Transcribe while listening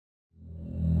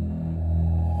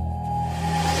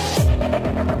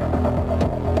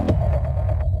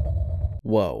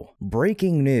Whoa,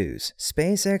 breaking news.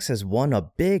 SpaceX has won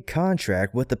a big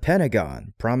contract with the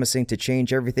Pentagon, promising to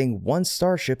change everything once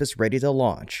Starship is ready to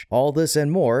launch. All this and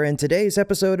more in today's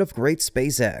episode of Great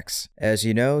SpaceX. As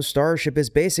you know, Starship is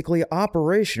basically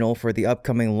operational for the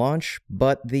upcoming launch,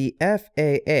 but the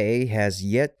FAA has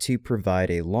yet to provide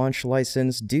a launch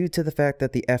license due to the fact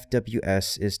that the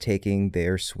FWS is taking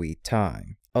their sweet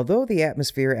time. Although the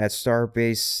atmosphere at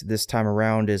Starbase this time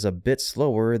around is a bit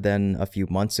slower than a few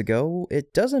months ago,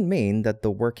 it doesn't mean that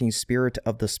the working spirit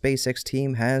of the SpaceX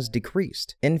team has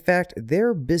decreased. In fact,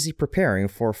 they're busy preparing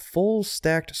for full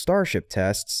stacked Starship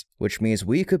tests, which means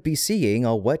we could be seeing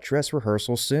a wet dress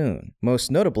rehearsal soon. Most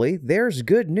notably, there's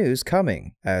good news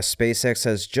coming, as SpaceX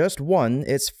has just won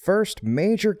its first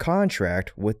major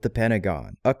contract with the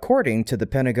Pentagon. According to the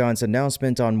Pentagon's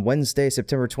announcement on Wednesday,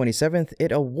 September 27th,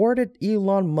 it awarded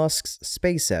Elon Musk's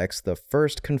SpaceX the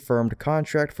first confirmed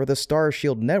contract for the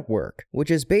Starshield network, which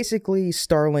is basically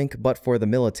Starlink but for the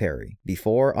military.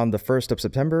 Before, on the 1st of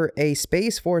September, a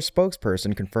Space Force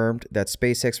spokesperson confirmed that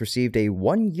SpaceX received a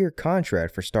one-year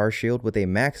contract for Starshield with a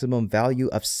maximum value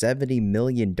of $70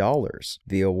 million.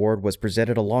 The award was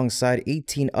presented alongside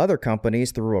 18 other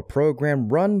companies through a program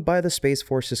run by the Space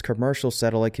Force's Commercial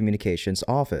Satellite Communications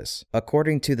Office.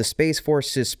 According to the Space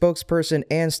Force's spokesperson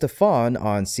Ann Stefan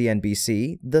on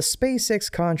CNBC, the SpaceX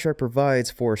contract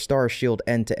provides for Starshield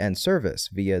end-to-end service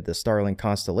via the Starlink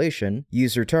constellation,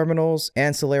 user terminals,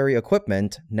 ancillary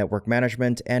equipment, network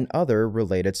management, and other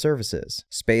related services.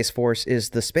 Space Force is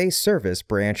the space service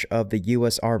branch of the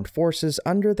U.S. Armed Forces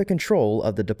under the control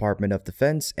of the Department of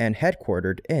Defense and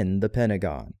headquartered in the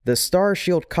Pentagon. The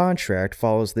Starshield contract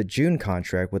follows the June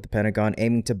contract with the Pentagon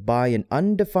aiming to buy an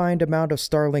undefined amount of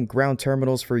Starlink ground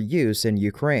terminals for use in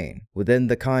Ukraine. Within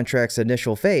the contract's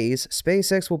initial phase,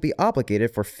 SpaceX will be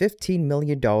obligated for $15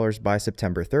 million by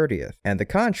September 30th, and the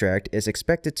contract is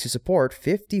expected to support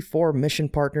 54 mission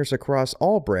partners across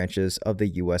all branches of the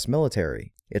U.S.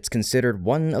 military. It's considered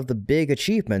one of the big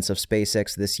achievements of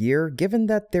SpaceX this year, given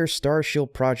that their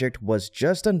Starshield project was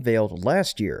just unveiled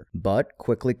last year, but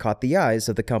quickly caught the eyes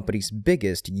of the company's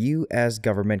biggest U.S.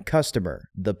 government customer,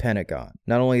 the Pentagon.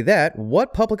 Not only that,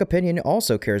 what public opinion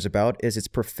also cares about is its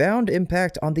profound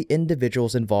impact on the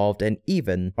individuals involved and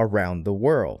even around the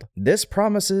world. This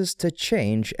promises to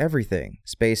change everything.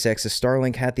 SpaceX's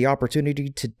Starlink had the opportunity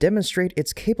to demonstrate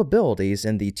its capabilities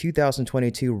in the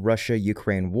 2022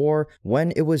 Russia-Ukraine war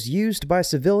when it was used by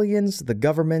civilians, the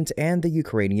government, and the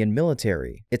Ukrainian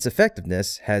military. Its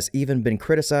effectiveness has even been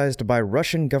criticized by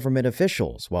Russian government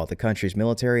officials, while the country's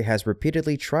military has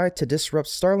repeatedly tried to disrupt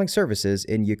Starlink services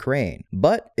in Ukraine.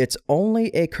 But it's only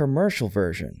a commercial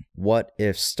version. What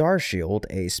if Starshield,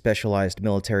 a specialized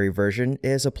military version,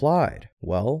 is applied?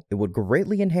 Well, it would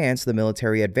greatly enhance the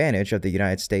military advantage of the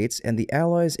United States and the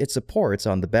allies it supports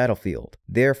on the battlefield.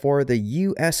 Therefore, the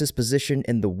US's position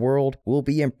in the world will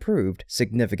be improved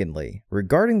significantly.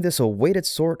 Regarding this awaited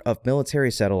sort of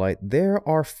military satellite, there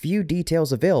are few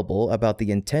details available about the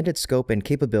intended scope and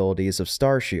capabilities of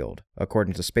Starshield.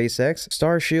 According to SpaceX,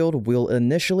 Starshield will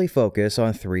initially focus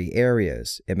on three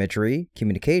areas: imagery,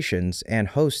 communications, and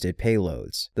hosted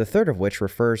payloads. The third of which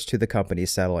refers to the company's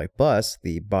satellite bus,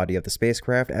 the body of the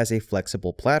spacecraft, as a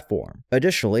flexible platform.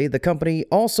 Additionally, the company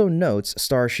also notes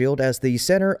Starshield as the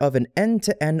center of an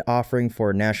end-to-end offering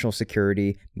for national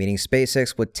security, meaning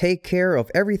SpaceX would take care of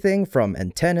everything from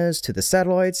antennas to the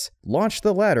satellites, launch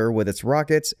the latter with its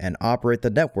rockets, and operate the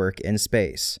network in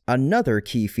space. Another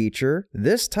key feature,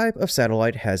 this type of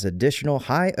satellite has additional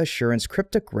high-assurance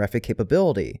cryptographic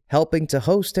capability, helping to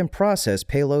host and process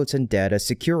payloads and data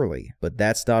securely. But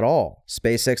that's not all.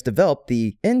 SpaceX developed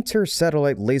the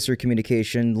inter-satellite laser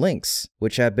communication links,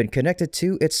 which have been connected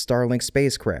to its Starlink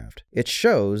spacecraft. It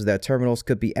shows that terminals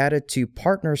could be added to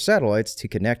partner satellites to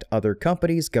connect other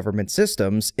companies' government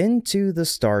systems into the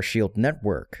Starshield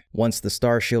network. Once the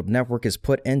Starshield network is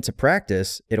put into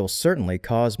practice, it'll certainly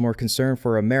cause more concern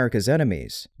for America's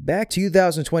enemies. Back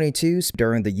 2022,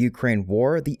 during the Ukraine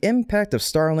war, the impact of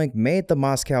Starlink made the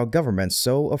Moscow government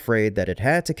so afraid that it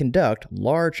had to conduct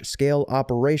large-scale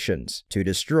operations to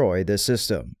destroy the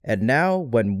system. And now,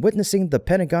 when witnessing the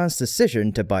Pentagon's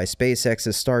decision to buy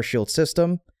SpaceX's Starshield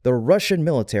system, the Russian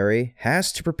military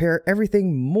has to prepare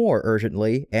everything more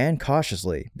urgently and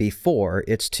cautiously before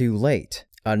it's too late.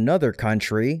 Another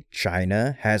country,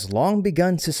 China, has long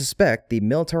begun to suspect the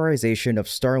militarization of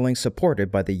Starlink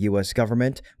supported by the US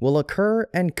government will occur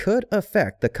and could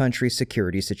affect the country's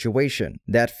security situation.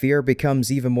 That fear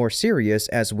becomes even more serious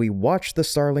as we watch the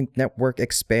Starlink network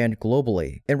expand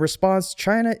globally. In response,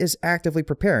 China is actively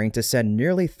preparing to send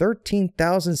nearly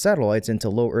 13,000 satellites into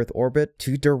low Earth orbit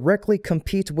to directly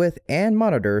compete with and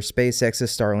monitor SpaceX's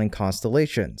Starlink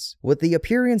constellations. With the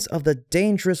appearance of the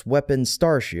dangerous weapon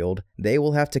Starshield, they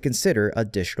will have to consider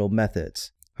additional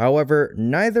methods. However,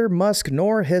 neither Musk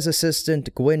nor his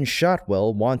assistant Gwynne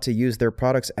Shotwell want to use their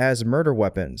products as murder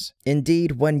weapons.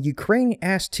 Indeed, when Ukraine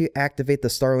asked to activate the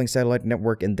Starlink satellite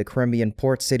network in the Crimean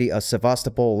port city of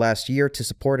Sevastopol last year to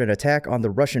support an attack on the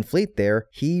Russian fleet there,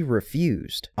 he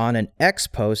refused. On an X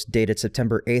post dated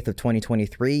September 8th of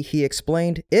 2023, he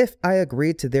explained, "If I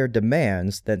agreed to their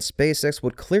demands, then SpaceX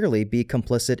would clearly be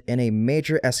complicit in a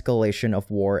major escalation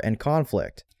of war and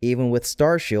conflict." Even with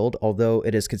Starshield, although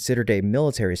it is considered a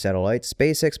military satellite,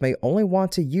 SpaceX may only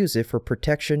want to use it for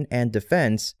protection and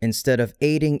defense instead of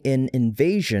aiding in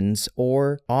invasions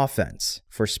or offense.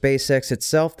 For SpaceX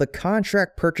itself, the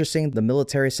contract purchasing the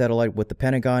military satellite with the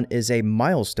Pentagon is a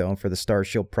milestone for the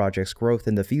Starshield project's growth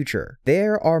in the future.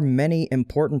 There are many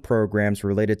important programs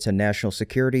related to national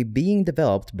security being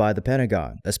developed by the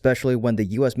Pentagon, especially when the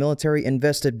US military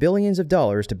invested billions of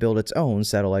dollars to build its own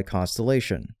satellite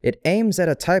constellation. It aims at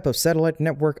a type of satellite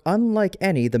network unlike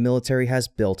any the military has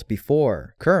built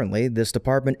before. Currently, this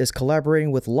department is collaborating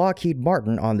with Lockheed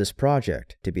Martin on this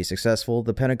project. To be successful,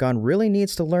 the Pentagon really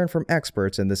needs to learn from experts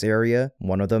in this area,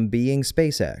 one of them being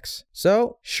SpaceX.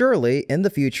 So, surely, in the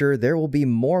future, there will be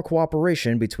more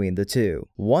cooperation between the two.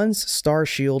 Once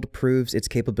Starshield proves its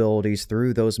capabilities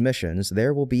through those missions,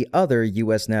 there will be other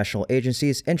US national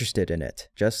agencies interested in it,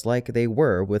 just like they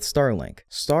were with Starlink.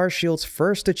 Starshield's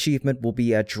first achievement will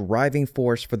be a driving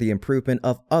force for the improvement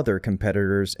of other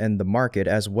competitors in the market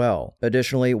as well.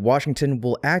 Additionally, Washington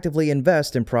will actively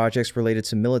invest in projects related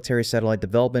to military satellite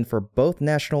development for both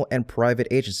national and private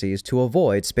agencies to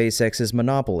avoid SpaceX's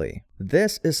monopoly.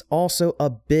 This is also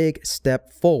a big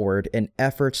step forward in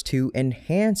efforts to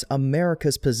enhance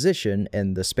America's position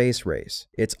in the space race.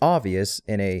 It's obvious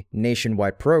in a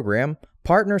nationwide program,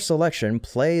 partner selection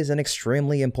plays an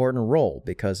extremely important role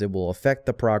because it will affect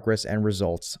the progress and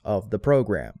results of the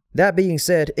program. That being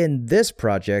said, in this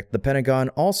project, the Pentagon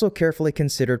also carefully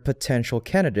considered potential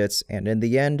candidates, and in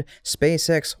the end,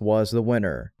 SpaceX was the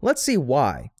winner. Let's see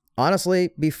why. Honestly,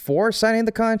 before signing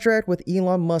the contract with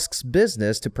Elon Musk's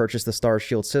business to purchase the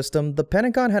Starshield system, the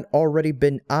Pentagon had already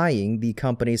been eyeing the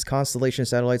company's constellation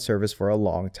satellite service for a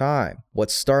long time. What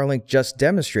Starlink just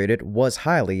demonstrated was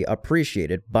highly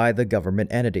appreciated by the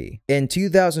government entity. In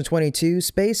 2022,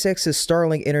 SpaceX's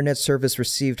Starlink internet service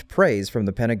received praise from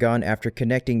the Pentagon after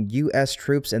connecting US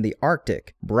troops in the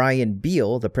Arctic. Brian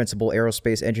Beal, the principal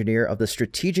aerospace engineer of the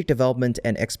Strategic Development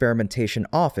and Experimentation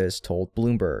Office, told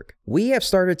Bloomberg, "We have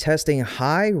started testing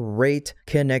high-rate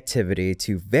connectivity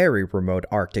to very remote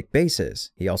Arctic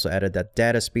bases." He also added that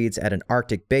data speeds at an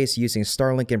Arctic base using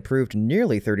Starlink improved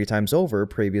nearly 30 times over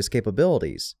previous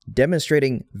capabilities,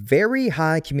 demonstrating very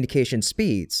high communication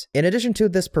speeds. In addition to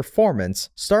this performance,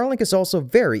 Starlink is also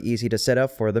very easy to set up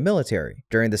for the military.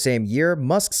 During the same year,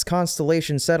 Musk's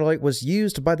Constellation satellite was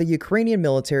used by the Ukrainian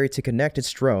military to connect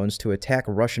its drones to attack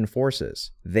Russian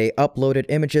forces. They uploaded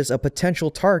images of potential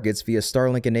targets via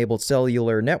Starlink-enabled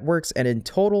cellular networks and in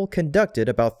total conducted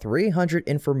about 300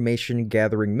 information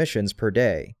gathering missions per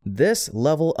day. This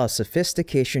level of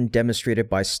sophistication demonstrated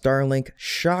by Starlink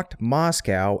shocked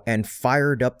Moscow and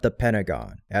fired up the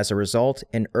Pentagon. As a result,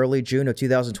 in early June of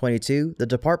 2022, the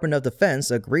Department of Defense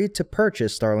agreed to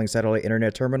purchase Starlink satellite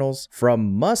internet terminals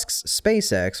from Musk's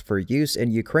SpaceX for use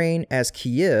in Ukraine as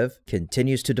Kyiv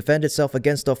continues to defend itself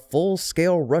against a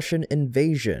full-scale Russian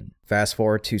invasion. Fast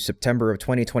forward to September of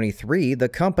 2023, the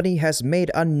company has made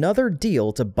another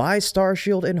deal to buy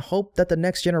Starshield in hope that the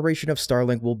next generation of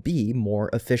Starlink will be more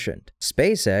efficient.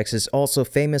 SpaceX is also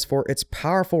famous for its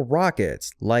powerful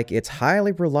rockets, like its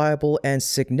highly reliable and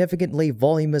significantly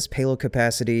voluminous payload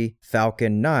capacity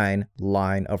Falcon 9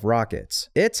 line of rockets.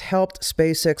 It's helped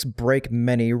SpaceX break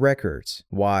many records.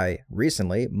 Why,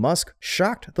 recently, Musk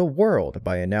shocked the world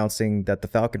by announcing that the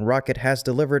Falcon rocket has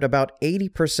delivered about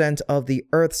 80% of the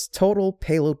Earth's total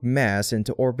payload mass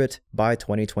into orbit by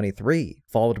 2023,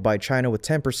 followed by China with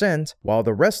 10%, while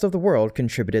the rest of the world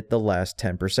contributed the last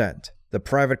 10%. The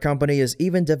private company is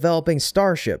even developing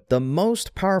Starship, the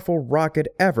most powerful rocket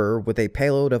ever with a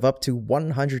payload of up to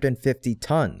 150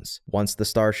 tons. Once the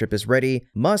Starship is ready,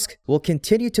 Musk will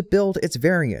continue to build its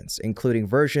variants, including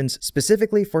versions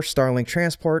specifically for Starlink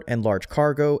transport and large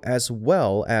cargo, as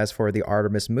well as for the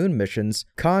Artemis moon missions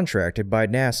contracted by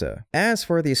NASA. As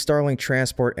for the Starlink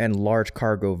transport and large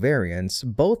cargo variants,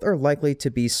 both are likely to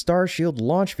be Starshield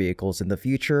launch vehicles in the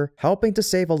future, helping to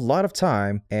save a lot of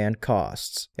time and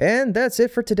costs. And that's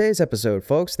it for today's episode,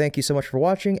 folks. Thank you so much for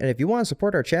watching, and if you want to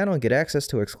support our channel and get access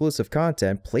to exclusive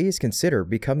content, please consider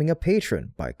becoming a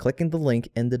patron by clicking the link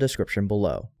in the description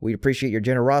below. We'd appreciate your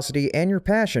generosity and your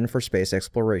passion for space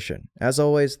exploration. As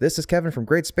always, this is Kevin from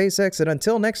Great SpaceX, and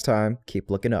until next time,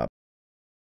 keep looking up.